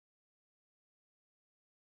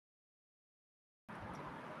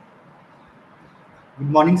Good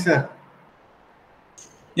morning, sir.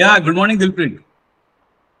 Yeah, good morning, Dilpreet.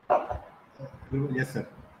 Yes,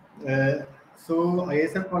 sir. So,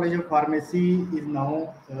 ISF College of Pharmacy is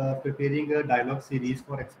now preparing a dialogue series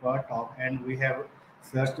for expert talk, and we have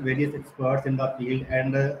searched various experts in the field,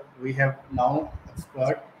 and we have now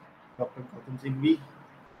expert Dr. Gautam Singhvi.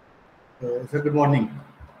 Sir, good morning.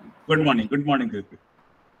 Good morning, Dilpreet.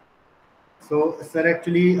 So, sir,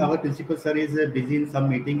 actually, our principal sir is busy in some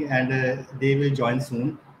meeting, and they will join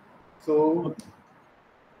soon. So,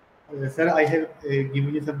 sir, I have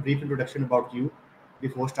given you some brief introduction about you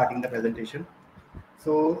before starting the presentation.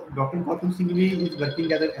 So, Dr. Gautam Singhvi is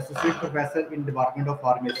working as an associate professor in Department of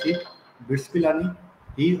Pharmacy, Pilani.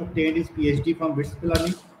 He obtained his PhD from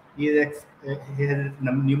Pilani. He has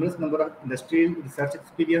numerous number of industrial research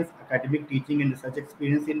experience, academic teaching and research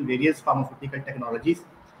experience in various pharmaceutical technologies.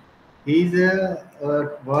 He is a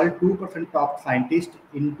world 2% top scientist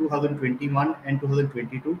in 2021 and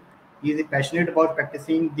 2022. He is passionate about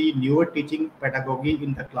practicing the newer teaching pedagogy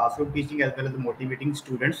in the classroom teaching as well as motivating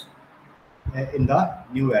students in the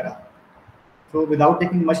new era. So without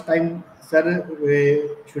taking much time, sir,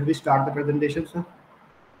 should we start the presentation, sir?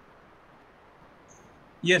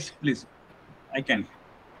 Yes, please. I can.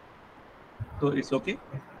 So it's okay?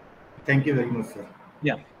 Thank you very much, sir.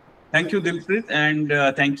 Yeah. Thank you, Dilpreet, and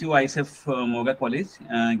thank you, ISF Moga College,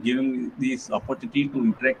 giving me this opportunity to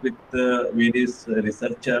interact with various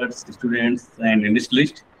researchers, students, and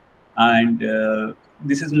industrialists. And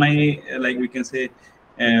this is my, like we can say,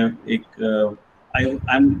 I'm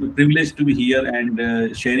privileged to be here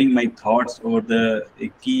and sharing my thoughts over the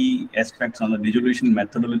key aspects on the dissolution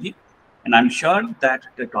methodology. And I'm sure that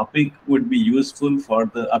the topic would be useful for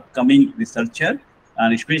the upcoming researcher,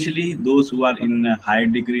 and especially those who are in a higher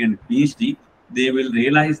degree and PhD. They will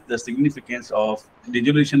realize the significance of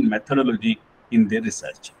dissolution methodology in their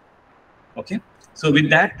research. Okay. So with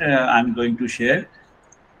that, I'm going to share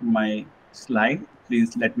my slide.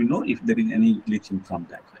 Please let me know if there is any glitching from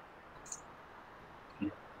that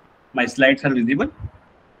slide. My slides are visible.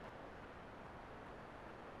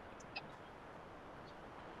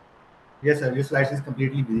 Yes, sir. Your slides is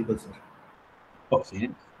completely visible, sir. Okay.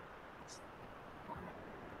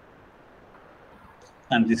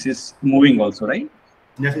 And this is moving also, right?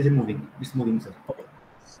 Yes, it's moving. It's moving, sir. Okay.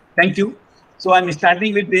 Thank you. So I'm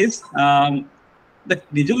starting with this. The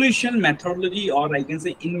dissolution methodology, or I can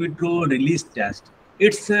say in vitro release test,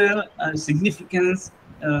 it's a significance.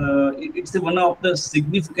 It's one of the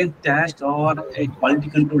significant tests or a quality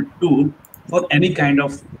control tool for any kind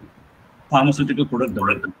of pharmaceutical product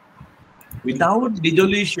development. Without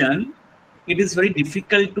dissolution, it is very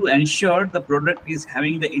difficult to ensure the product is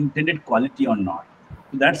having the intended quality or not.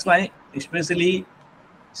 So that's why, especially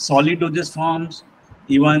solid dosage forms,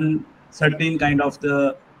 even certain kind of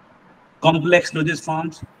the complex dosage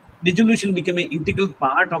forms, dissolution became an integral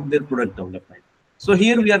part of their product development. So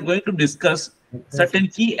here we are going to discuss certain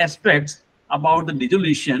key aspects about the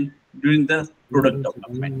dissolution during the product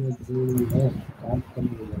development.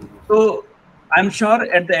 So I'm sure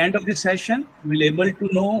at the end of this session, we'll able to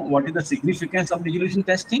know what is the significance of dissolution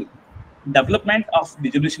testing, development of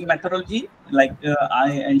dissolution methodology. Like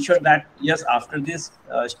I ensure that, yes, after this,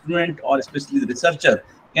 student or especially the researcher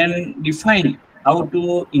can define how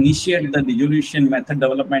to initiate the dissolution method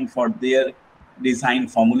development for their design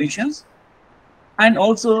formulations, and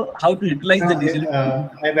also how to utilize the dissolution.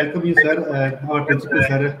 I welcome you, sir, our principal,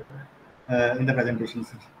 sir, in the presentation,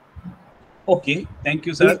 sir. Okay, thank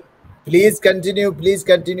you, sir. Please continue. Please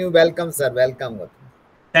continue. Welcome, sir. Welcome.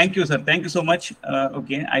 Thank you, sir. Thank you so much.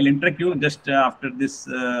 Okay, I'll interact you just after this.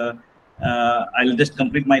 I'll just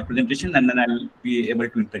complete my presentation and then I'll be able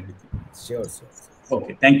to interact with you. Sure, sir.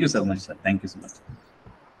 Okay, thank you so much, sir. Thank you so much.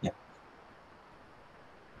 Yeah.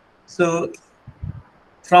 So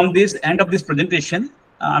from this end of this presentation,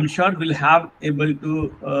 I'm sure we'll have able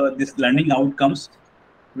to this learning outcomes.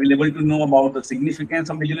 We'll able to know about the significance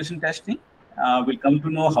of dissolution testing. We'll come to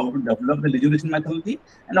know how to develop the dissolution methodology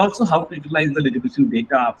and also how to utilize the dissolution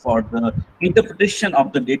data for the interpretation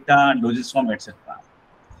of the data, dosage form, etc.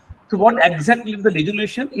 So what exactly is the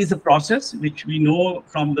dissolution is a process which we know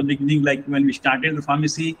from the beginning, like when we started the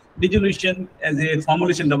pharmacy. Dissolution as a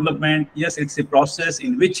formulation development, yes, it's a process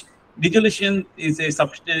in which dissolution is a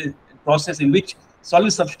process in which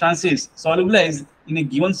solid substances solubilize in a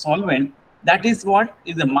given solvent. That is what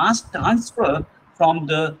is the mass transfer from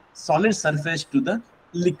the solid surface to the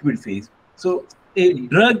liquid phase. So a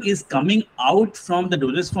drug is coming out from the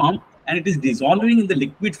dosage form and it is dissolving in the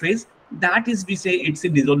liquid phase. That is, we say it's a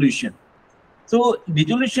dissolution. So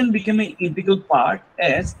dissolution became an integral part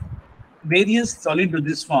as various solid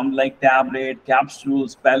dosage forms like tablet,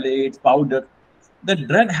 capsules, pellets, powder. the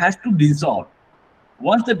drug has to dissolve.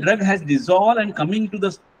 Once the drug has dissolved and coming to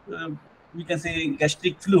the, we can say,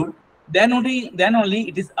 gastric fluid, then only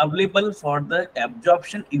it is available for the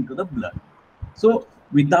absorption into the blood. So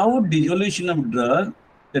without dissolution of drug,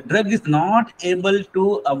 the drug is not able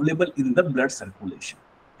to available in the blood circulation.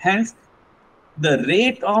 Hence, the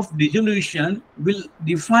rate of dissolution will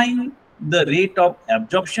define the rate of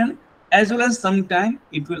absorption, as well as sometimes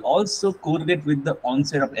it will also correlate with the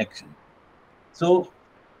onset of action. So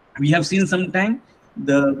we have seen sometimes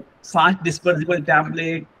the fast dispersible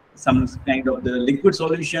tablet, some kind of the liquid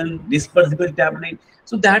solution, dispersible tablet.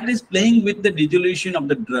 So that is playing with the dissolution of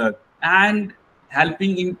the drug and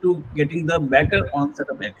helping into getting the better onset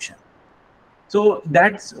of action. So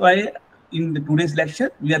that's why in today's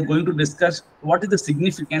lecture, we are going to discuss what is the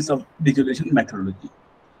significance of dissolution methodology.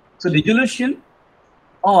 So dissolution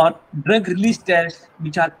or drug release tests,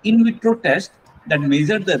 which are in vitro tests that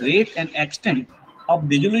measure the rate and extent of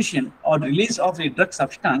dissolution or release of a drug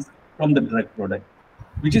substance from the drug product,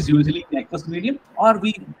 which is usually in aqueous medium, or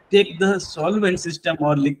we take the solvent system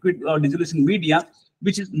or liquid or dissolution media,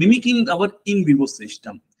 which is mimicking our in vivo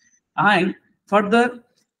system. And further,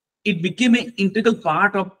 it became an integral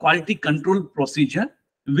part of quality control procedure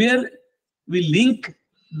where we link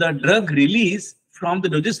the drug release from the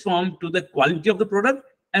dosage form to the quality of the product,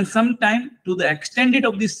 and sometimes to the extent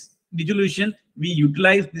of this dissolution, we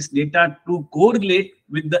utilize this data to correlate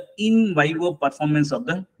with the in vivo performance of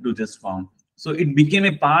the dosage form. So it became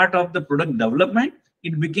a part of the product development,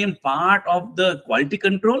 it became part of the quality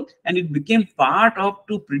control, and it became part of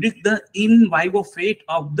to predict the in vivo fate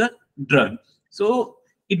of the drug. So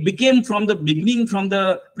it became from the beginning, from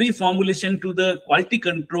the pre-formulation to the quality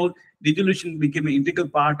control, dissolution became an integral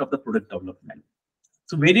part of the product development.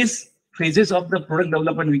 So various phases of the product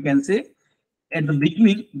development, we can say, at the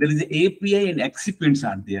beginning, there is the API and excipients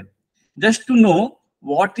are there. Just to know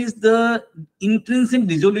what is the intrinsic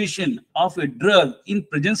dissolution of a drug in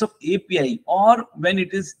presence of API, or when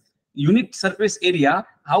it is unit surface area,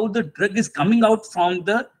 how the drug is coming out from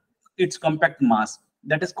its compact mass.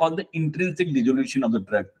 That is called the intrinsic dissolution of the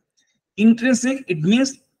drug. Intrinsic, it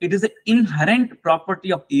means it is an inherent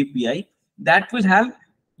property of API that will have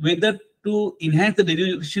whether to enhance the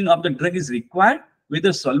dissolution of the drug is required,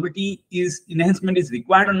 whether solubility enhancement is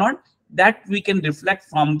required or not, that we can reflect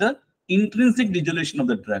from the intrinsic dissolution of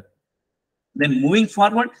the drug. Then moving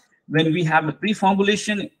forward, when we have the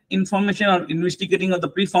pre-formulation information or investigating of the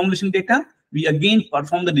pre-formulation data, we again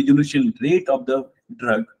perform the dissolution rate of the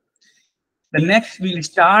drug. The next, we'll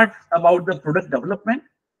start about the product development.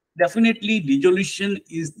 Definitely, dissolution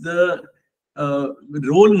is the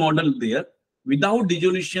role model there. Without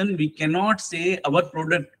dissolution, we cannot say our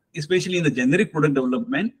product, especially in the generic product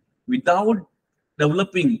development, without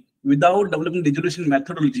developing dissolution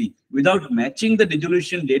methodology, without matching the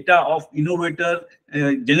dissolution data of innovator,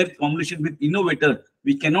 generic formulation with innovator,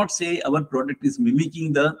 we cannot say our product is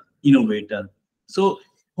mimicking the innovator. So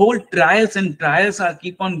whole trials are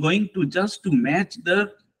keep on going to just to match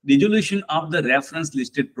the dissolution of the reference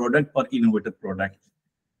listed product or innovator product.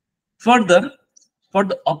 Further, for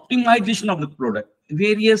the optimization of the product,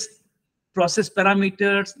 various process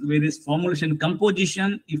parameters, various formulation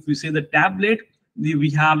composition, if we say the tablet, we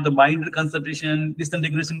have the binder concentration,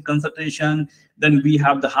 disintegration concentration, then we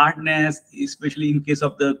have the hardness, especially in case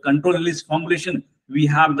of the control release formulation, we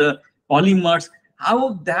have the polymers,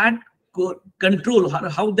 how that control,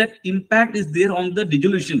 how that impact is there on the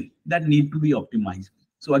dissolution, that need to be optimized.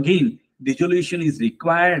 So again, dissolution is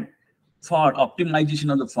required for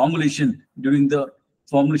optimization of the formulation during the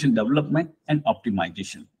formulation development and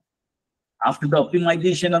optimization. After the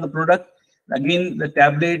optimization of the product, again, the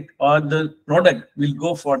tablet or the product will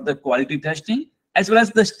go for the quality testing as well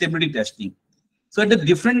as the stability testing. So at the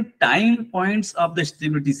different time points of the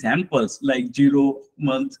stability samples, like 0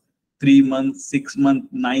 months, 3 months, 6 months,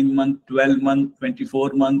 9 months, 12 months,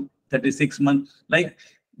 24 months, 36 months, like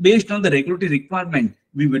based on the regulatory requirement,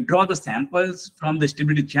 we withdraw the samples from the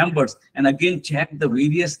stability chambers and again check the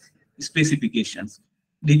various specifications.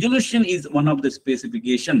 Dissolution is one of the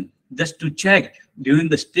specification just to check during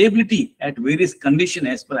the stability at various conditions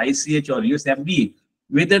as per ICH or US FDA,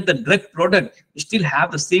 whether the drug product still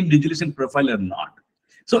have the same dissolution profile or not.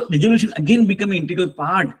 So dissolution again become an integral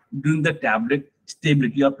part during the tablet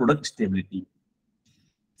stability or product stability.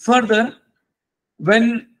 Further,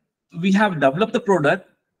 when we have developed the product,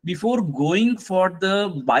 before going for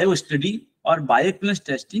the bio study or bioequivalence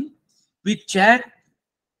testing, we check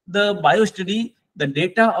the bio study, the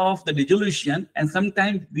data of the dissolution, and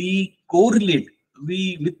sometimes we correlate,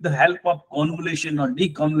 with the help of convolution or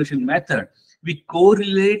deconvolution method, we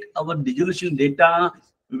correlate our dissolution data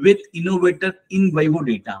with innovator in vivo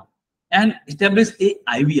data and establish a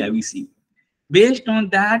IVIVC. Based on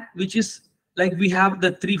that, which is like we have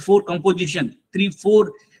the 3-4 composition, 3-4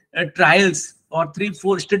 trials or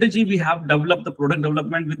 3-4 strategy. We have developed the product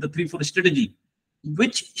development with the 3-4 strategy.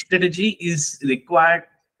 Which strategy is required,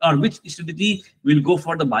 or which strategy will go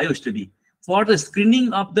for the bio study? For the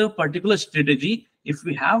screening of the particular strategy, if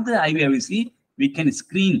we have the IVIVC, we can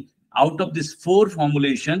screen out of this 4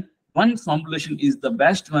 formulation. One formulation is the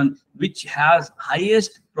best one, which has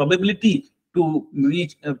highest probability to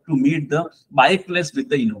meet the bioequivalence with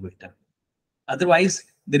the innovator. Otherwise,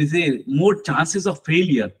 there is a more chances of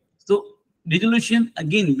failure. So dissolution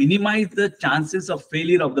again minimize the chances of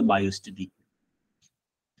failure of the bio study.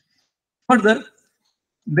 Further,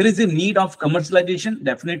 there is a need of commercialization.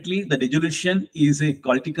 Definitely, the dissolution is a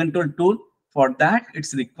quality control tool. For that,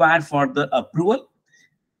 it's required for the approval.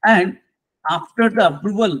 And after the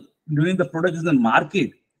approval, during the product is in the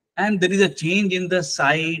market, and there is a change in the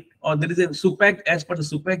site, or there is a SUPAC, as per the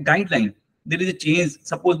SUPAC guideline, there is a change.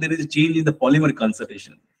 Suppose there is a change in the polymer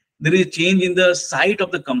concentration. There is a change in the site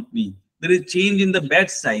of the company. There is a change in the batch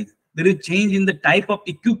size. There is a change in the type of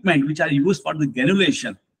equipment which are used for the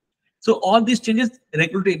granulation. So all these changes,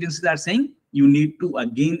 regulatory agencies are saying you need to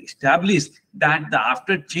again establish that the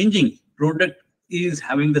after changing product is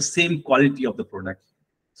having the same quality of the product.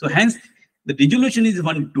 So hence, the dissolution is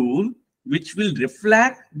one tool which will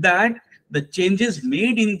reflect that the changes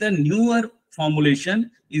made in the newer formulation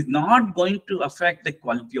is not going to affect the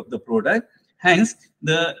quality of the product. Hence,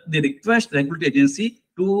 they request regulatory agency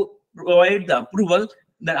to provide the approval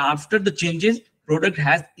that after the changes, product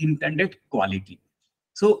has intended quality.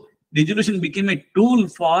 So dissolution became a tool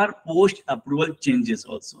for post-approval changes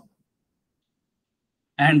also.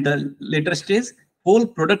 And the later stage, whole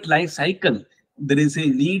product life cycle, there is a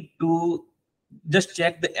need to just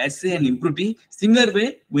check the assay and impurity. Similar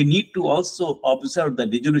way, we need to also observe the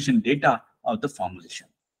dissolution data of the formulation.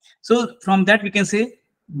 So from that, we can say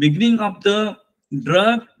beginning of the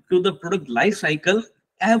drug to the product life cycle,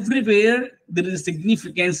 everywhere there is a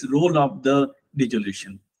significant role of the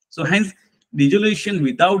dissolution. So hence, dissolution,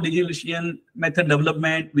 without dissolution method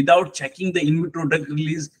development, without checking the in vitro drug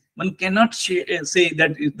release, one cannot say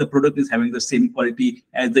that the product is having the same quality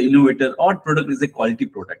as the innovator or product is a quality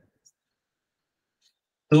product.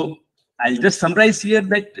 So I'll just summarize here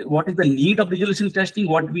that what is the need of dissolution testing,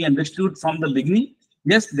 what we understood from the beginning.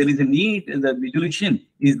 Yes, there is a need, the dissolution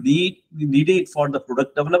is needed for the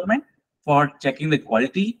product development, for checking the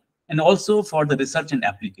quality, and also for the research and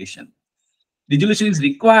application. Dissolution is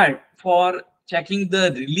required for checking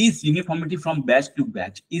the release uniformity from batch to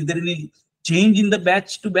batch. Is there any change in the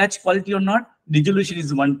batch to batch quality or not? Dissolution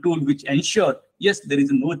is one tool which ensures, yes, there is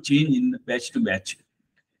no change in the batch to batch.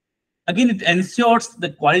 Again, it ensures the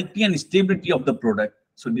quality and stability of the product.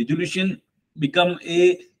 So dissolution become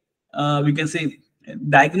a, we can say,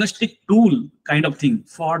 diagnostic tool kind of thing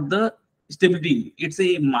for the stability. It's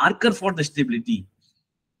a marker for the stability.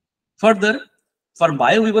 Further, for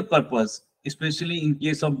bioweaver purpose, especially in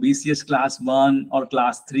case of BCS class 1 or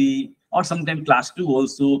class 3 or sometimes class 2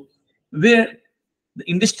 also, where the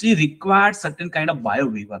industry requires certain kind of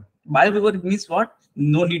bioweaver. Bioweaver means what?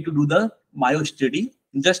 No need to do the bio study,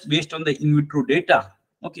 just based on the in vitro data.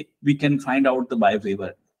 Okay, we can find out the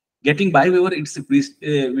bioweaver. Getting bioweaver, it's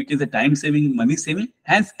a we can say time saving, money saving.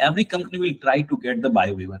 Hence, every company will try to get the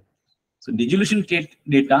bioweaver. So dissolution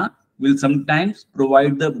data will sometimes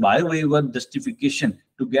provide the bioweaver justification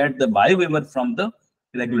to get the bioweaver from the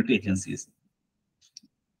regulatory agencies.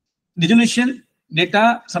 Dissolution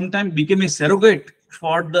data sometimes became a surrogate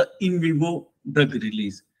for the in vivo drug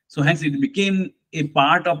release. So hence it became a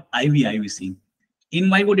part of IVIVC.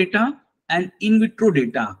 In vivo data and in vitro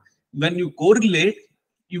data, when you correlate,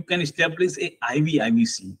 you can establish a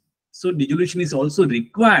IVIVC. So dissolution is also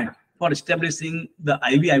required for establishing the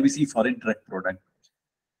IVIVC for a drug product.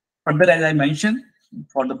 Further, as I mentioned,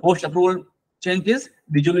 for the post-approval changes,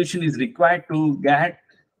 dissolution is required to get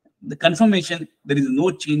the confirmation there is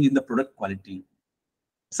no change in the product quality.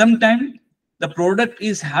 Sometimes the product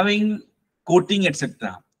is having coating,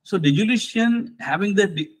 etc. So dissolution having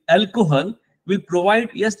the alcohol will provide,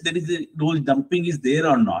 yes, there is a dose dumping is there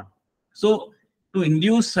or not. So to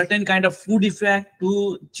induce certain kind of food effect,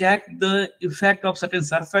 to check the effect of certain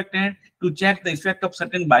surfactant, to check the effect of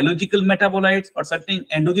certain biological metabolites or certain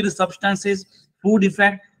endogenous substances, food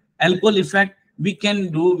effect, alcohol effect, we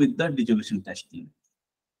can do with the dissolution testing.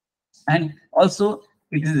 And also,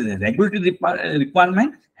 it is a regulatory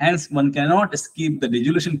requirement, hence one cannot skip the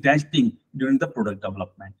dissolution testing during the product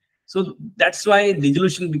development. So that's why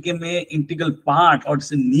dissolution became an integral part, or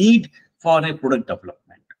it's a need for a product development.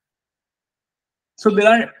 So there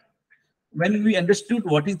are, when we understood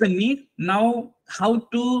what is the need, now how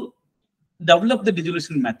to develop the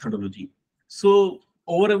dissolution methodology. So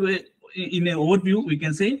in an overview, we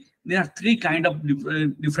can say there are three kind of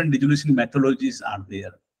different dissolution methodologies are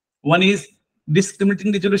there. One is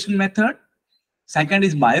discriminating dissolution method, second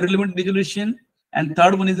is biorelevant dissolution, and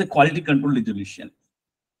third one is the quality control dissolution.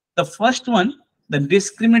 The first one, the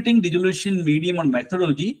discriminating dissolution medium or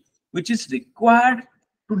methodology, which is required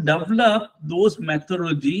to develop those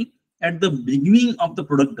methodology at the beginning of the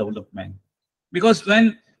product development. Because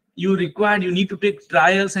when you need to take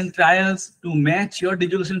trials and trials to match your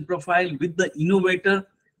dissolution profile with the innovator.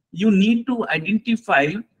 You need to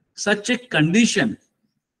identify such a condition.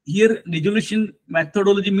 Here, dissolution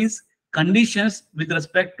methodology means conditions with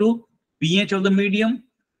respect to pH of the medium,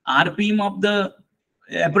 RPM of the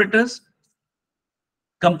apparatus,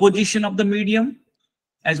 composition of the medium,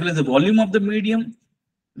 as well as the volume of the medium,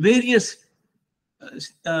 various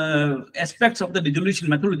aspects of the dissolution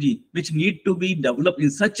methodology which need to be developed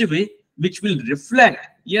in such a way which will reflect,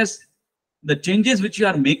 yes, the changes which you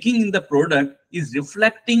are making in the product is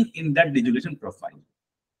reflecting in that dissolution profile.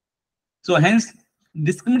 So hence,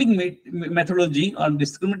 discriminating methodology or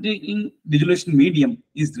discriminating dissolution medium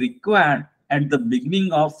is required at the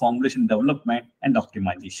beginning of formulation development and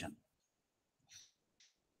optimization.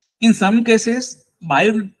 In some cases,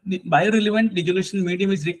 biorelevant dissolution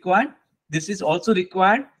medium is required. This is also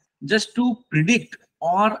required just to predict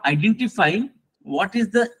or identify what is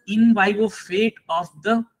the in vivo fate of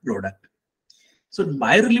the product. So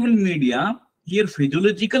biorelevant media, here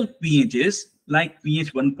physiological pHs like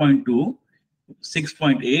pH 1.2,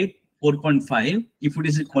 6.8, 4.5. If it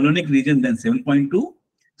is a colonic region, then 7.2.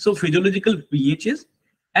 So physiological pHs,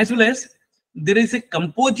 as well as there is a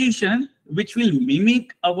composition which will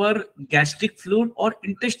mimic our gastric fluid or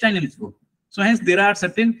intestinal fluid. So hence there are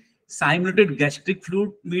certain simulated gastric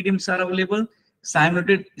fluid mediums are available,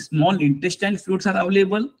 simulated small intestine fluids are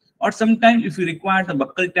available, or sometimes if you require the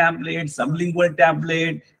buccal tablet, sublingual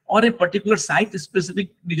tablet, or a particular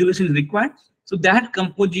site-specific dissolution is required, so that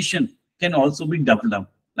composition can also be developed.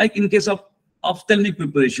 Like in case of ophthalmic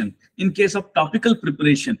preparation, in case of topical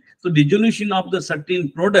preparation, so dissolution of the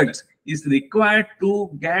certain products is required to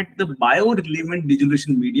get the biorelevant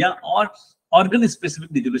dissolution media or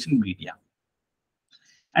organ-specific dissolution media.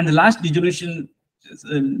 And the last dissolution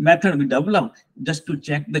method we develop just to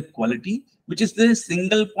check the quality, which is the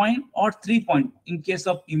single point or 3 point. In case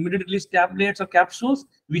of immediate release tablets or capsules,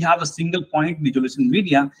 we have a single point dissolution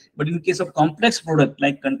media. But in case of complex product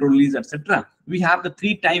like control release, etc., we have the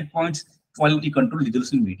 3 time points quality control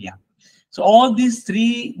dissolution media. So all these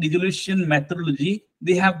 3 dissolution methodology,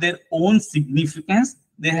 they have their own significance.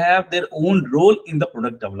 They have their own role in the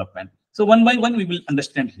product development. So one by one, we will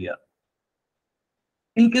understand here.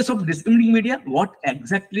 In case of discriminating media, what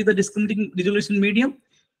exactly the discriminating dissolution medium?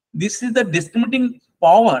 This is the discriminating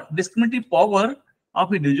power. Discriminating power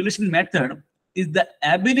of a dissolution method is the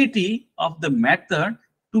ability of the method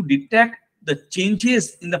to detect the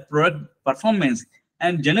changes in the product performance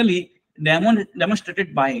and generally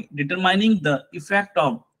demonstrated by determining the effect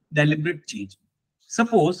of deliberate change.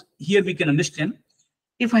 Suppose here we can understand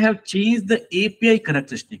if I have changed the API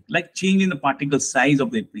characteristic, like change in the particle size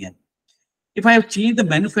of the API. If I have changed the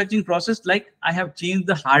manufacturing process, like I have changed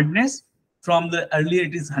the hardness from the earlier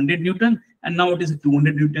it is 100 Newton and now it is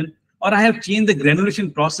 200 Newton, or I have changed the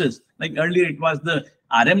granulation process, like earlier it was the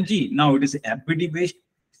RMG, now it is FBD based,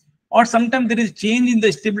 or sometimes there is change in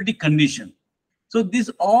the stability condition. So these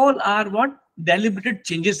all are what deliberated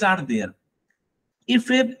changes are there.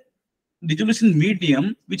 If a dissolution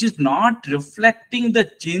medium which is not reflecting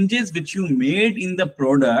the changes which you made in the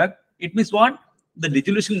product, it means what? The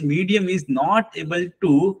dissolution medium is not able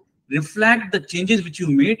to reflect the changes which you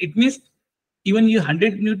made. It means even your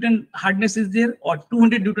 100 Newton hardness is there or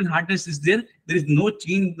 200 Newton hardness is there, there is no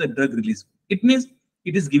change in the drug release. It means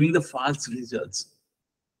it is giving the false results.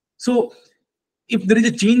 So if there is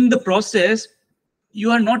a change in the process,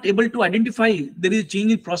 you are not able to identify there is a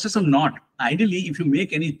change in process or not. Ideally, if you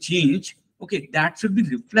make any change, okay, that should be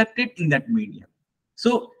reflected in that medium.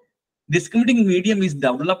 So discriminating medium is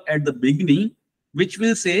developed at the beginning, which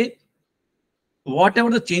will say whatever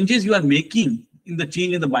the changes you are making in the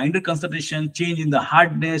change in the binder concentration, change in the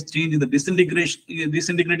hardness, change in the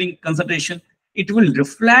disintegrating concentration, it will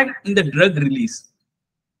reflect in the drug release.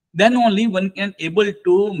 Then only one can able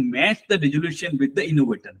to match the dissolution with the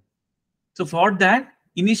innovator. So for that,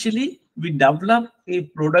 initially we develop a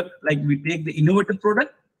product, like we take the innovator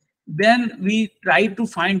product, then we try to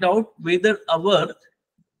find out whether our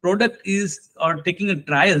product is or taking a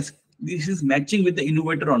trials, this is matching with the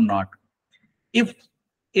innovator or not. If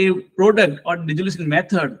a product or dissolution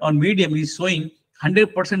method or medium is showing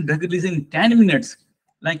 100% drug release in 10 minutes,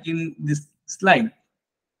 like in this slide,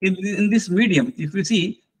 in this medium, if you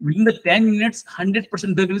see, within the 10 minutes,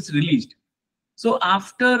 100% drug is released. So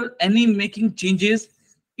after any making changes,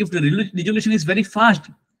 if the dissolution is very fast,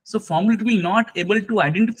 so formulator will not able to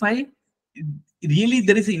identify really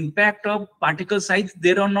there is an impact of particle size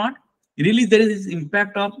there or not, really there is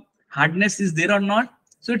impact of hardness is there or not.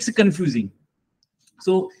 So it's confusing.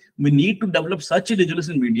 So we need to develop such a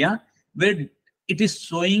dissolution media where it is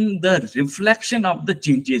showing the reflection of the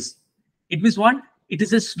changes. It means what? It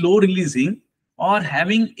is a slow releasing or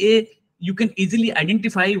having a, you can easily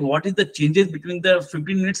identify what is the changes between the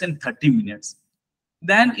 15 minutes and 30 minutes.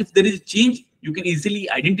 Then if there is a change, you can easily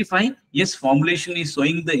identify, yes, formulation is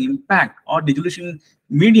showing the impact or dissolution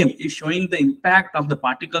medium is showing the impact of the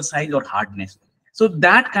particle size or hardness. So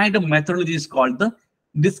that kind of methodology is called the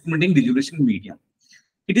discriminating dissolution medium.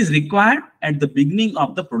 It is required at the beginning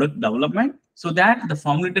of the product development so that the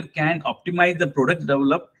formulator can optimize the product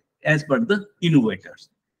developed as per the innovators.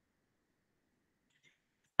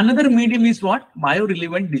 Another medium is what?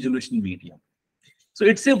 Biorelevant dissolution medium. So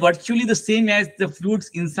it's virtually the same as the fluids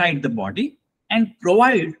inside the body and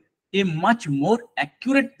provide a much more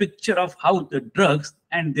accurate picture of how the drugs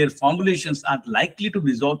and their formulations are likely to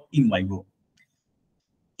dissolve in vivo.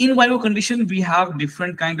 In vivo condition, we have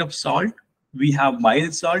different kind of salt. We have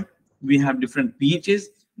bile salt. We have different pHs.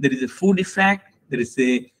 There is a food effect. There is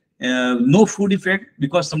a no food effect,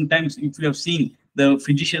 because sometimes if you have seen, the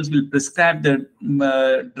physicians will prescribe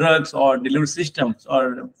the drugs or delivery systems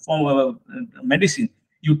or form of medicine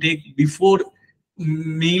you take before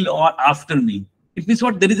meal or after meal. It means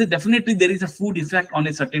what? There is definitely there is a food effect on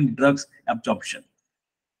a certain drugs absorption.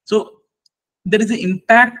 So there is an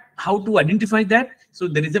impact. How to identify that? So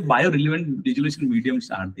there is a biorelevant dissolution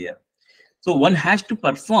mediums are there. So one has to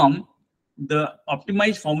perform the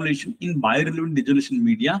optimized formulation in biorelevant dissolution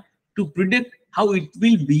media to predict how it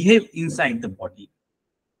will behave inside the body.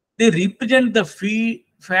 They represent the free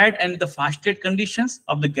fat and the fasted conditions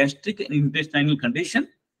of the gastric and intestinal condition.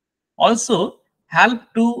 Also help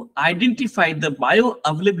to identify the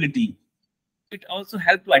bioavailability. It also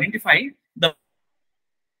helps to identify the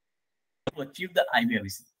to achieve the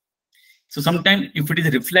IQAC. So sometimes if it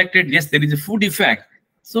is reflected, yes, there is a food effect.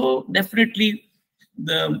 So definitely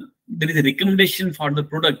there is a recommendation for the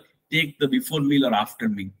product, take the before meal or after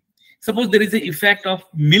meal. Suppose there is an effect of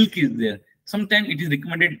milk is there. Sometimes it is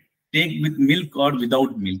recommended take with milk or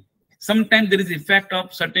without milk. Sometimes there is effect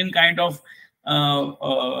of certain kind of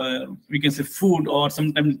we can say food or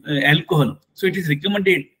sometimes alcohol. So it is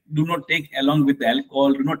recommended do not take along with the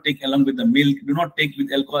alcohol, do not take along with the milk, do not take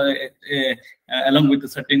with alcohol along with a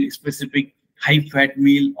certain specific high fat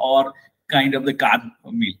meal or kind of the carb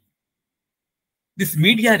meal. This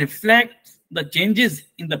media reflects the changes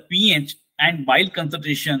in the pH and bile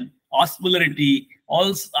concentration, osmolarity,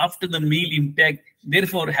 also after the meal intake,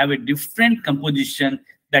 therefore have a different composition,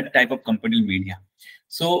 that type of component media.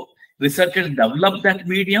 So researchers develop that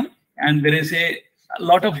medium, and there is a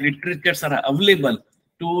lot of literatures are available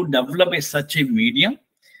to develop such a medium,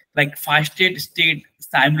 like fasted state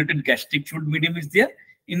simulated gastric fluid medium is there.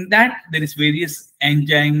 In that there is various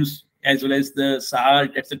enzymes as well as the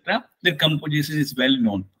salt, etc. Their composition is well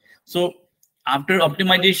known. So after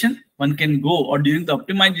optimization, one can go, or during the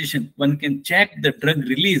optimization, one can check the drug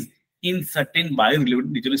release in certain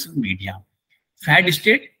biorelevant dissolution media. Fat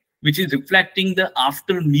state, which is reflecting the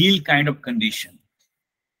after meal kind of condition.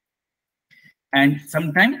 And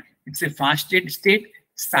sometimes it's a fasted state,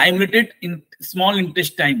 simulated in small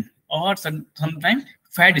intestine, or sometimes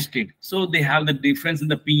fat state. So they have the difference in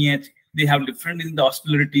the pH, they have difference in the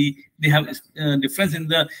osmolarity, they have difference in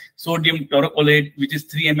the sodium taurocholate, which is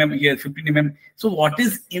 3 mm here, 15 mm. So what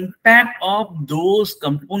is impact of those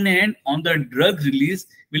components on the drug release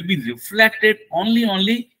will be reflected only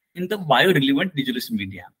in the biorelevant dissolution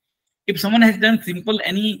media. If someone has done simple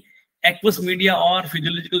any aqueous media or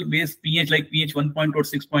physiological based pH like pH 1.0 or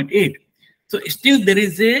 6.8, so still there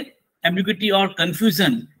is a ambiguity or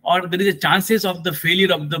confusion, or there is a chances of the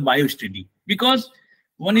failure of the bio study, because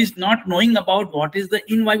one is not knowing about what is the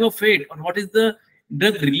in vivo fate or what is the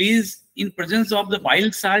drug release in presence of the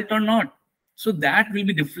bile salt or not. So that will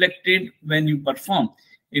be reflected when you perform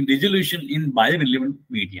a dissolution in biorelevant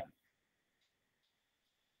medium.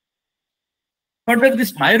 Further,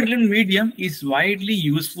 this biorelevant medium is widely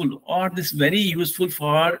useful, or this very useful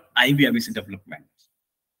for IVIVC development.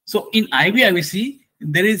 So in IVIVC,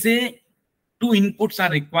 there is a two inputs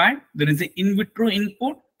are required. There is a in vitro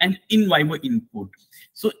input and in vivo input.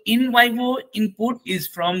 So in vivo input is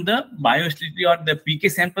from the biostability, or the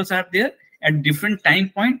PK samples are there. at different time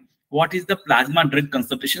point, what is the plasma drug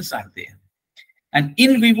concentrations are there. And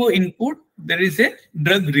in vivo input, there is a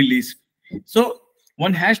drug release. So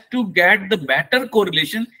one has to get the better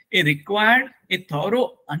correlation, a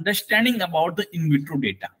thorough understanding about the in vitro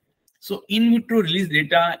data. So in vitro release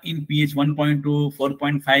data in pH 1.2,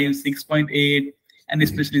 4.5, 6.8, and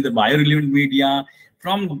especially the biorelevant media,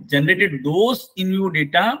 from generated those in vitro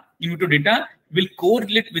data will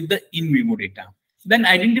correlate with the in vivo data. Then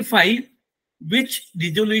identify which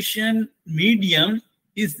dissolution medium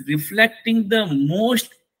is reflecting the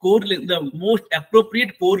most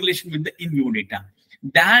appropriate correlation with the in vivo data.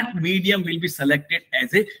 That medium will be selected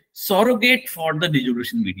as a surrogate for the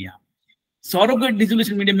dissolution media. Surrogate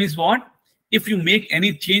dissolution medium means what? If you make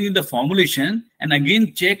any change in the formulation and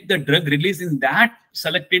again check the drug release in that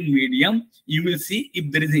selected medium, you will see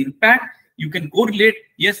if there is an impact. You can correlate,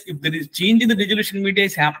 yes, if there is change in the dissolution media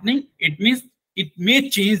is happening, it means it may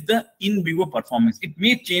change the in vivo performance. It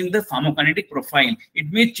may change the pharmacokinetic profile.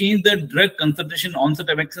 It may change the drug concentration, onset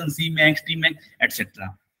of action, Cmax, Tmax,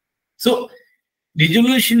 etc. So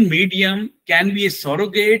dissolution medium can be a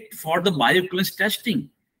surrogate for the bioequivalence testing.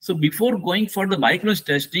 So before going for the bioequivalence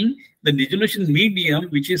testing, the dissolution medium,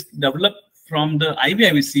 which is developed from the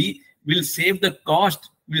IQAC-IIC, will save the cost,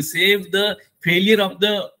 will save the failure of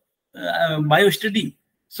the biostudy.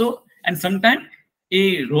 So, and sometimes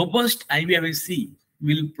a robust IQAC-IIC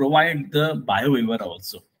will provide the biowaiver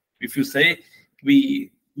also. If you say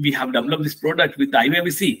we have developed this product with the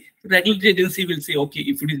IQAC-IIC, the regulatory agency will say, okay,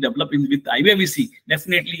 if it is developed with the IQAC-IIC,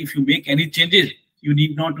 definitely if you make any changes, you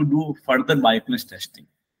need not to do further bioequivalence testing.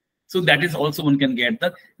 So that is also one can get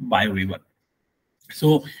the biowaiver.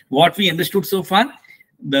 So what we understood so far,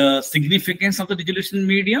 the significance of the dissolution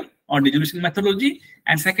medium or dissolution methodology,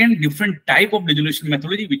 and second, different type of dissolution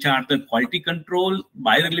methodology, which are the quality control,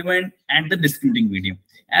 biorelevant, and the discriminating medium,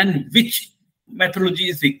 and which methodology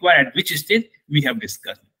is required at which stage we have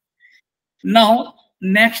discussed. Now,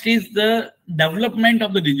 next is the development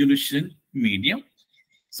of the dissolution medium.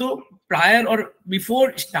 So prior or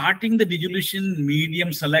before starting the dissolution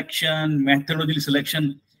medium selection, methodology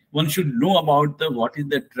selection, one should know about what is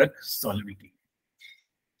the drug solubility.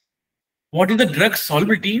 What is the drug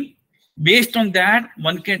solubility? Based on that,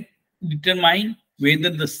 one can determine whether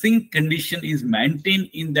the sink condition is maintained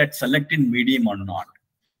in that selected medium or not.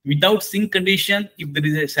 Without sink condition, if there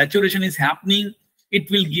is a saturation is happening, it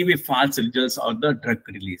will give a false result or the drug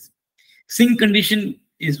release. Sink condition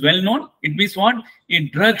is well known. It means what? A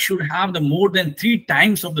drug should have the more than 3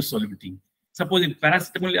 times of the solubility. Suppose if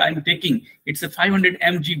paracetamol I am taking, it's a 500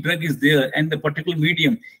 mg drug is there and the particular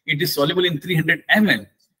medium, it is soluble in 300 ml.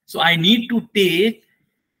 So I need to take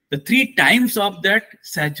the 3 times of that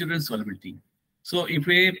saturation solubility. So if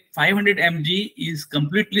a 500 mg is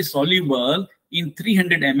completely soluble in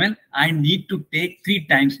 300 ml, I need to take 3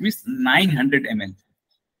 times, means 900 ml.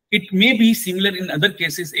 It may be similar in other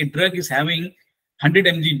cases. A drug is having 100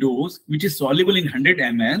 mg dose, which is soluble in 100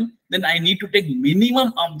 ml, then I need to take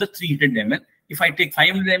minimum of the 300 ml. If I take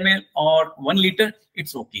 500 ml or 1 liter,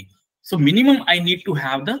 it's okay. So minimum I need to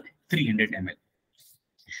have the 300 ml.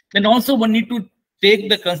 Then also one need to take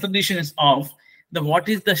the considerations of what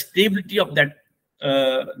is the stability of that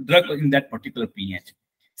drug in that particular pH.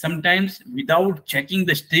 Sometimes without checking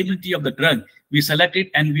the stability of the drug, we select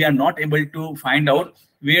it and we are not able to find out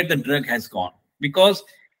where the drug has gone. Because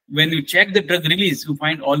when you check the drug release, you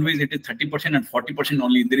find always it is 30% and 40%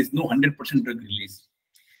 only. There is no 100% drug release.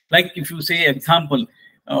 Like if you say, example,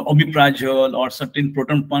 omeprazole or certain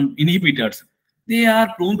proton pump inhibitors, they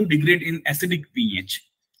are prone to degrade in acidic pH.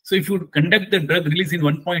 So if you conduct the drug release in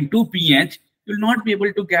 1.2 pH, you will not be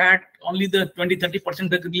able to get only the 20-30%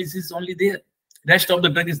 drug release is only there. Rest of the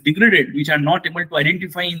drug is degraded, which are not able to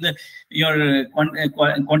identify in your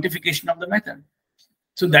quantification of the method.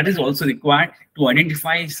 So that is also required to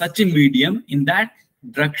identify such a medium in that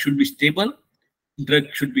drug should be stable, drug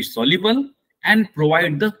should be soluble, and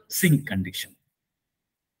provide the sink condition.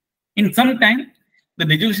 In some time, the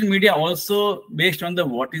dissolution media also based on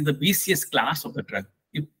what is the BCS class of the drug.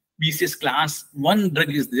 If BCS class 1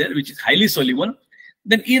 drug is there, which is highly soluble,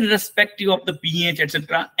 then irrespective of the pH,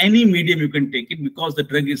 etc., any medium you can take it because the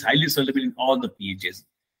drug is highly soluble in all the pHs.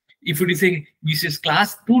 If it is a BCS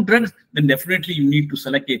class 2 drugs, then definitely you need to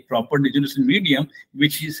select a proper dissolution medium,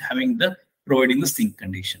 which is providing the sink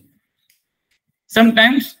condition.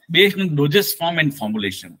 Sometimes based on dosage form and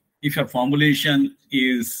formulation. If your formulation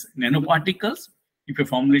is nanoparticles, if your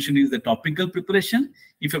formulation is the topical preparation,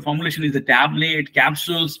 if your formulation is the tablet,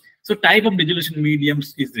 capsules, so type of dissolution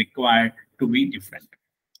mediums is required to be different.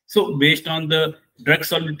 So based on the drug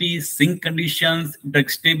solubility, sink conditions,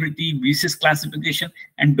 drug stability, BCS classification,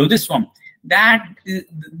 and dosage form,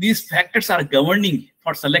 these factors are governing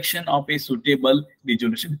for selection of a suitable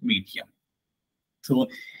dissolution medium. So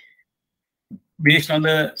based on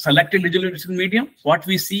the selected dissolution medium, what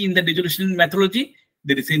we see in the dissolution methodology,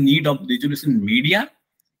 there is a need of dissolution media,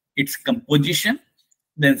 its composition,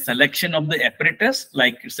 then selection of the apparatus,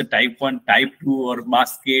 like it's a type 1, type 2, or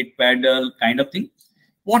basket, paddle kind of thing.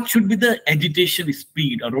 What should be the agitation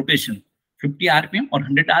speed or rotation? 50 RPM or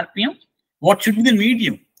 100 RPM? What should be the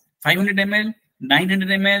medium? 500 ml, 900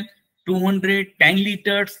 ml, 200, 10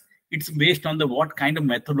 liters. It's based on the what kind of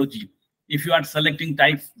methodology. If you are selecting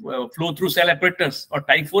type flow-through cell apparatus or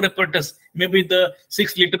type 4 apparatus, maybe the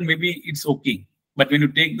 6 liter, maybe it's okay. But when you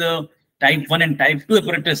take the type 1 and type 2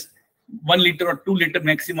 apparatus, 1 liter or 2 liter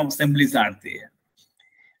maximum assemblies are there.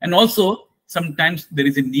 And also, sometimes there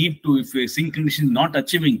is a need to, if a sink condition is not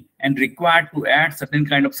achieving and required to add certain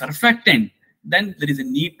kind of surfactant, then there is a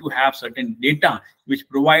need to have certain data which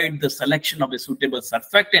provide the selection of a suitable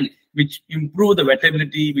surfactant, which improve the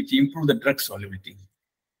wettability, which improve the drug solubility.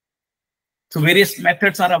 So various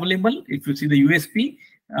methods are available. If you see the USP,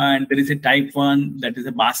 and there is a type 1, that is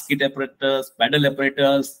a basket apparatus, paddle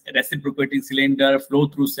apparatus, reciprocating cylinder,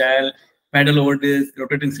 flow-through cell, paddle over disc,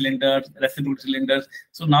 rotating cylinders, reciprocating cylinders.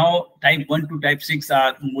 So now type 1 to type 6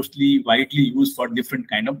 are mostly widely used for different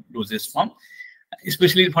kind of dosage form,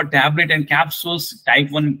 especially for tablet and capsules. Type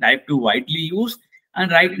 1 and type 2 widely used.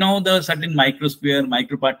 And right now the certain microsphere,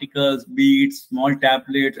 microparticles, beads, small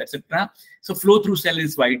tablets, etc. So flow-through cell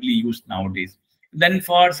is widely used nowadays. Then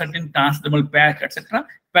for certain transdermal patch, etc.,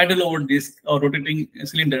 paddle over disc or rotating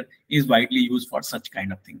cylinder is widely used for such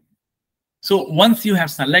kind of thing. So once you have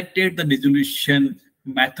selected the dissolution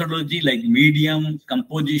methodology like medium,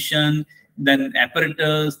 composition, then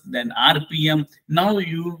apparatus, then RPM, now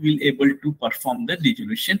you will able to perform the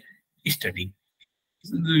dissolution study.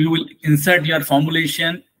 You will insert your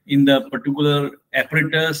formulation in the particular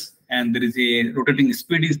apparatus, and there is a rotating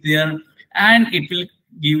speed is there, and it will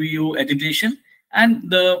give you agitation, and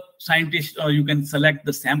the scientist, or you can select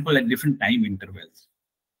the sample at different time intervals.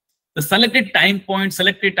 The selected time points, at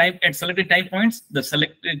selected time points,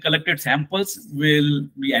 the collected samples will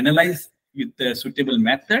be analyzed with the suitable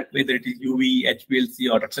method, whether it is UV,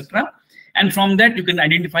 HPLC, or etc. And from that, you can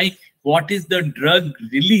identify what is the drug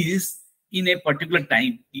release in a particular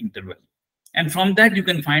time interval. And from that, you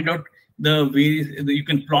can find out the ways, you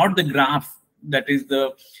can plot the graph, that is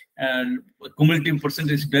the cumulative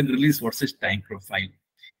percentage drug release versus time profile.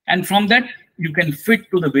 And from that, you can fit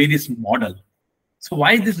to the various model. So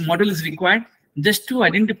why this model is required? Just to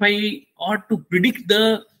identify or to predict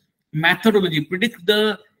the methodology, predict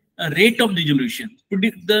the rate of dissolution,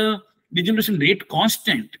 predict the dissolution rate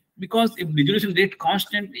constant. Because if dissolution rate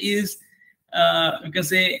constant is, you can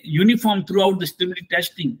say, uniform throughout the stability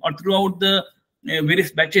testing or throughout the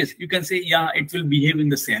various batches, you can say, yeah, it will behave in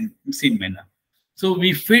the same manner. So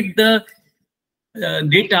we fit the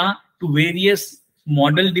data to various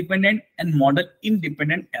model-dependent and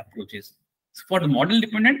model-independent approaches. So for the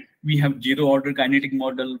model-dependent, we have zero-order kinetic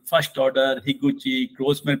model, first order, Higuchi,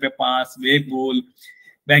 Grossman-Pepas, Weibull,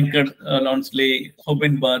 Banker-Lonsley,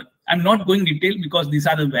 Hobenberg. I'm not going detail because these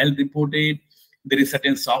are well-reported. There is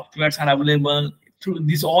certain softwares are available. Through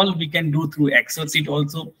this, all we can do through Excel sheet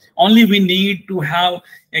also. Only we need to have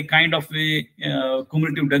a kind of a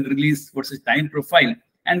cumulative drug release versus time profile.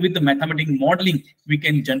 And with the mathematical modeling, we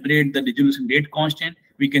can generate the dissolution rate constant.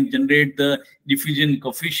 We can generate the diffusion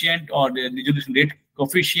coefficient or the dissolution rate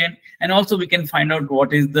coefficient. And also we can find out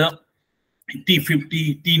what is the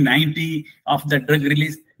T50, T90 of the drug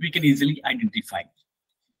release. We can easily identify.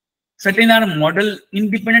 Certain are model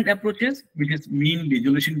independent approaches, which is mean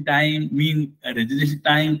dissolution time, mean resolution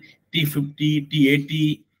time, T50,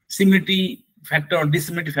 T80, similarity factor or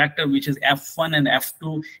dissimilarity factor, which is F1 and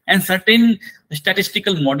F2, and certain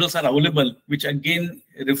statistical models are available, which again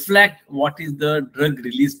reflect what is the drug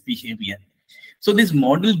release behavior. So these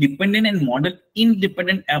model dependent and model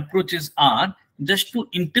independent approaches are just to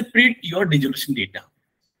interpret your dissolution data.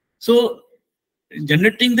 So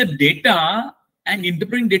generating the data and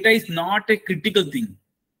interpreting data is not a critical thing.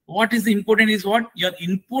 What is important is what your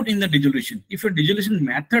input in the dissolution. If your dissolution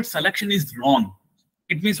method selection is wrong,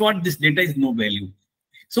 it means what? This data is no value.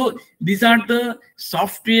 So these are the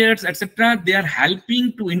softwares, etc. They are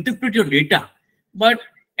helping to interpret your data. But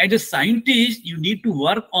as a scientist, you need to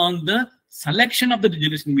work on the selection of the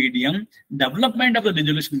dissolution medium, development of the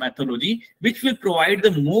dissolution methodology, which will provide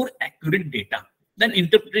the more accurate data. Then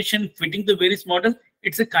interpretation, fitting the various models,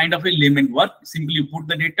 it's a kind of a layman work. Simply you put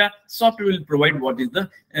the data, software will provide what is the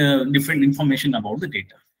different information about the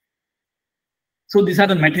data. So these are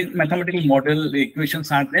the mathematical model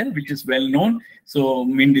equations are there, which is well known. So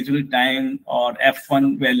mean residual time, or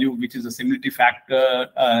F1 value, which is a similarity factor,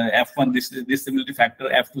 F1 this similarity factor,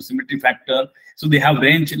 F2 similarity factor. So they have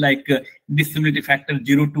range like this similarity factor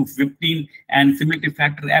 0 to 15, and similarity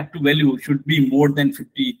factor F2 value should be more than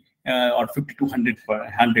 50 or 50 to 100 per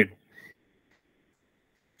 100.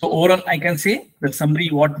 So overall, I can say the summary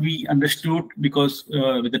what we understood, because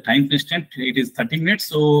with the time constraint, it is 30 minutes.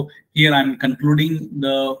 So here I'm concluding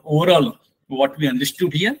the overall what we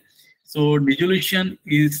understood here. So dissolution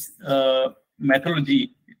is a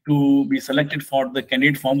methodology to be selected for the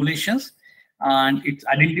candidate formulations, and it's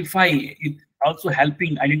also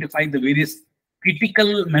helping identify the various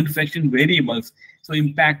critical manufacturing variables. So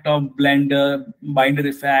impact of blender, binder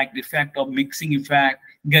effect, effect of mixing effect,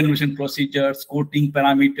 granulation procedures, coating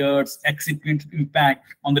parameters, excipient impact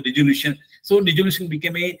on the dissolution. So dissolution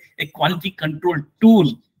became a quality control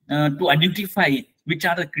tool to identify which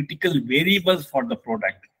are the critical variables for the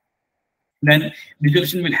product. Then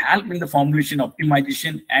dissolution will help in the formulation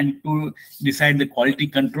optimization and to decide the quality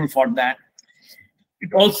control for that.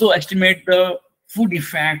 It also estimates the food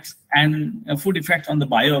effects and food effects on the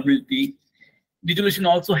bioavailability. Dissolution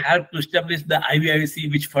also helps to establish the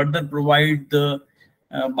IQAC-IIC, which further provide the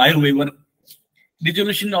biowaiver.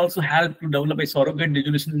 Dissolution also help to develop a surrogate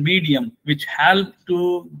dissolution medium, which help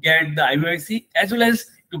to get the IQAC as well as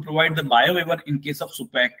to provide the biowaiver in case of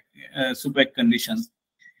SUPEC conditions.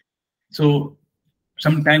 So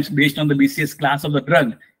sometimes based on the BCS class of the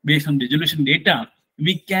drug, based on dissolution data,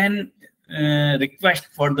 we can request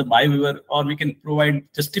for the biowaiver, or we can provide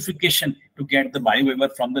justification to get the biowaiver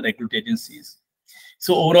from the regulatory agencies.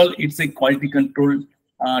 So overall, it's a quality control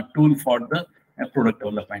tool for the product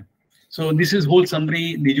development. So this is whole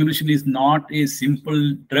summary. Dissolution is not a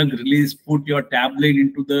simple drug release, put your tablet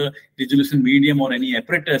into the dissolution medium or any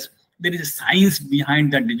apparatus. There is a science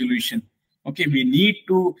behind that dissolution. Okay, we need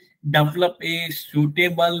to develop a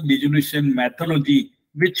suitable dissolution methodology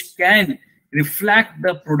which can reflect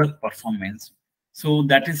the product performance. So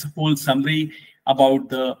that is whole summary about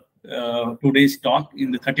the today's talk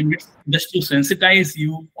in the 30 minutes, just to sensitize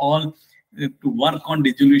you all to work on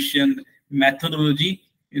dissolution methodology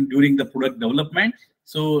during the product development.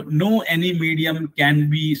 So no any medium can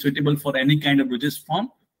be suitable for any kind of dosage form.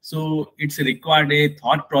 So it's required a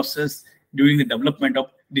thought process during the development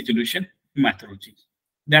of dissolution methodology.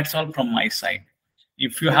 That's all from my side.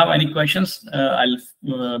 If you have any questions,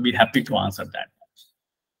 I'll be happy to answer that.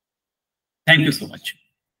 Thank you so much.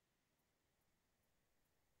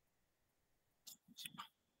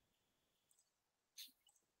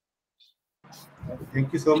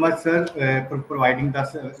 Thank you so much, sir, for providing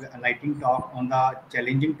us enlightening talk on the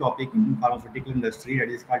challenging topic in pharmaceutical industry, that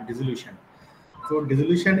is called dissolution. So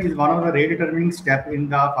dissolution is one of the rate determining step in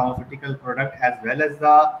the pharmaceutical product, as well as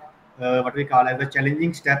the what we call as the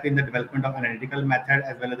challenging step in the development of analytical method,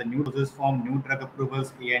 as well as the new dosage form, new drug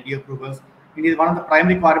approvals, ANDA approvals. It is one of the prime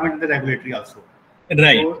requirements in the regulatory also.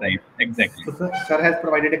 Right, so, right, exactly. So sir has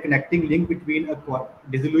provided a connecting link between a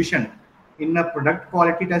dissolution in the product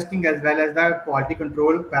quality testing as well as the quality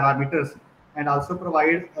control parameters, and also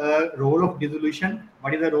provide a role of dissolution.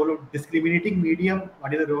 What is the role of discriminating medium?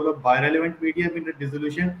 What is the role of biorelevant medium in the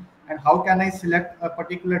dissolution? And how can I select a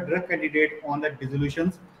particular drug candidate on the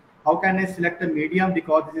dissolutions? How can I select a medium?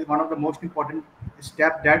 Because this is one of the most important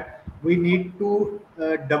steps that we need to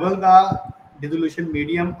double the dissolution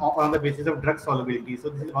medium on the basis of drug solubility. So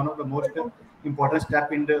this is one of the most important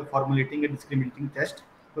step in the formulating a discriminating test.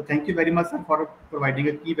 So thank you very much, sir, for providing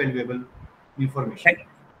a key valuable information.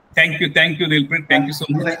 Thank you, Dilpreet. Thank you so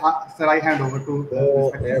much. Sir, I hand over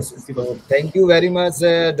to yes. So thank you very much,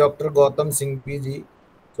 Dr. Gautam Singhvi ji.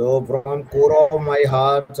 So from core of my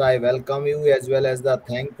heart, I welcome you, as well as the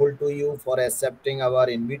thankful to you for accepting our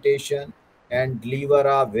invitation and deliver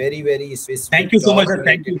a very, very specific. Thank you so much.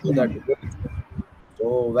 Thank you so much.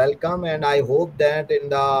 So welcome, and I hope that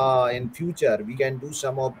in future we can do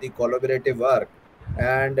some of the collaborative work,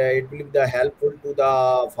 and it will be helpful to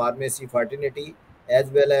the pharmacy fraternity as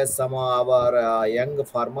well as some of our young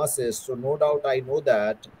pharmacists. So no doubt I know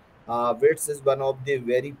that WITS is one of the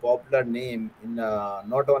very popular name in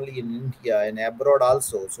not only in India and abroad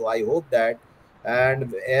also. So I hope that,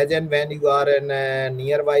 and as and when you are in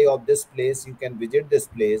nearby of this place, you can visit this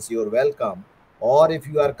place. You're welcome. Or if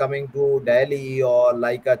you are coming to Delhi or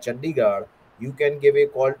like a Chandigarh, you can give a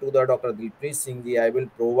call to the Dr. Dilpreet Singhvi. I will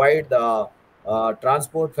provide the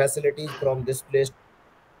transport facilities from this place.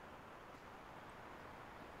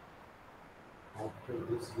 After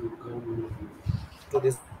this, you come to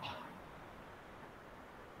this.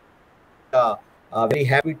 Very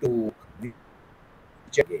happy to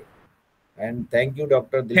check it. And thank you,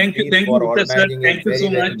 Dr. Thank you, Dilpreet, for Dr. Sir. organizing Thank it you very, so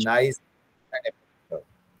very much. nice.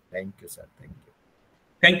 Thank you, sir. Thank you.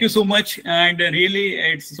 Thank you so much. And really,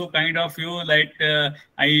 it's so kind of you. Like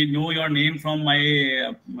I know your name from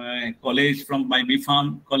my college, from my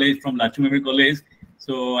B.Pharm college, from Lachhmi College.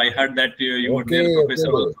 So I heard that you were there, professor.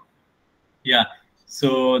 Okay. Yeah.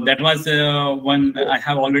 So that was one. I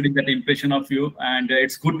have already that impression of you, and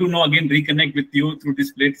it's good to know again, reconnect with you through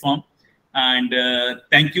this platform. And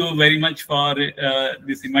thank you very much for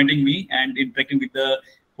this inviting me and interacting with the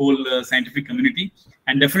whole scientific community.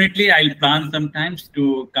 And definitely, I'll plan sometimes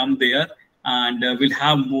to come there, and we'll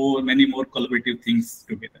have many more collaborative things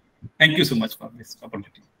together. Thank you so much for this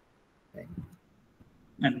opportunity.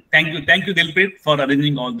 And thank you, Dilpreet, for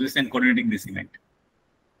arranging all this and coordinating this event.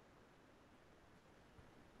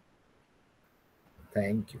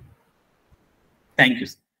 Thank you. Thank you.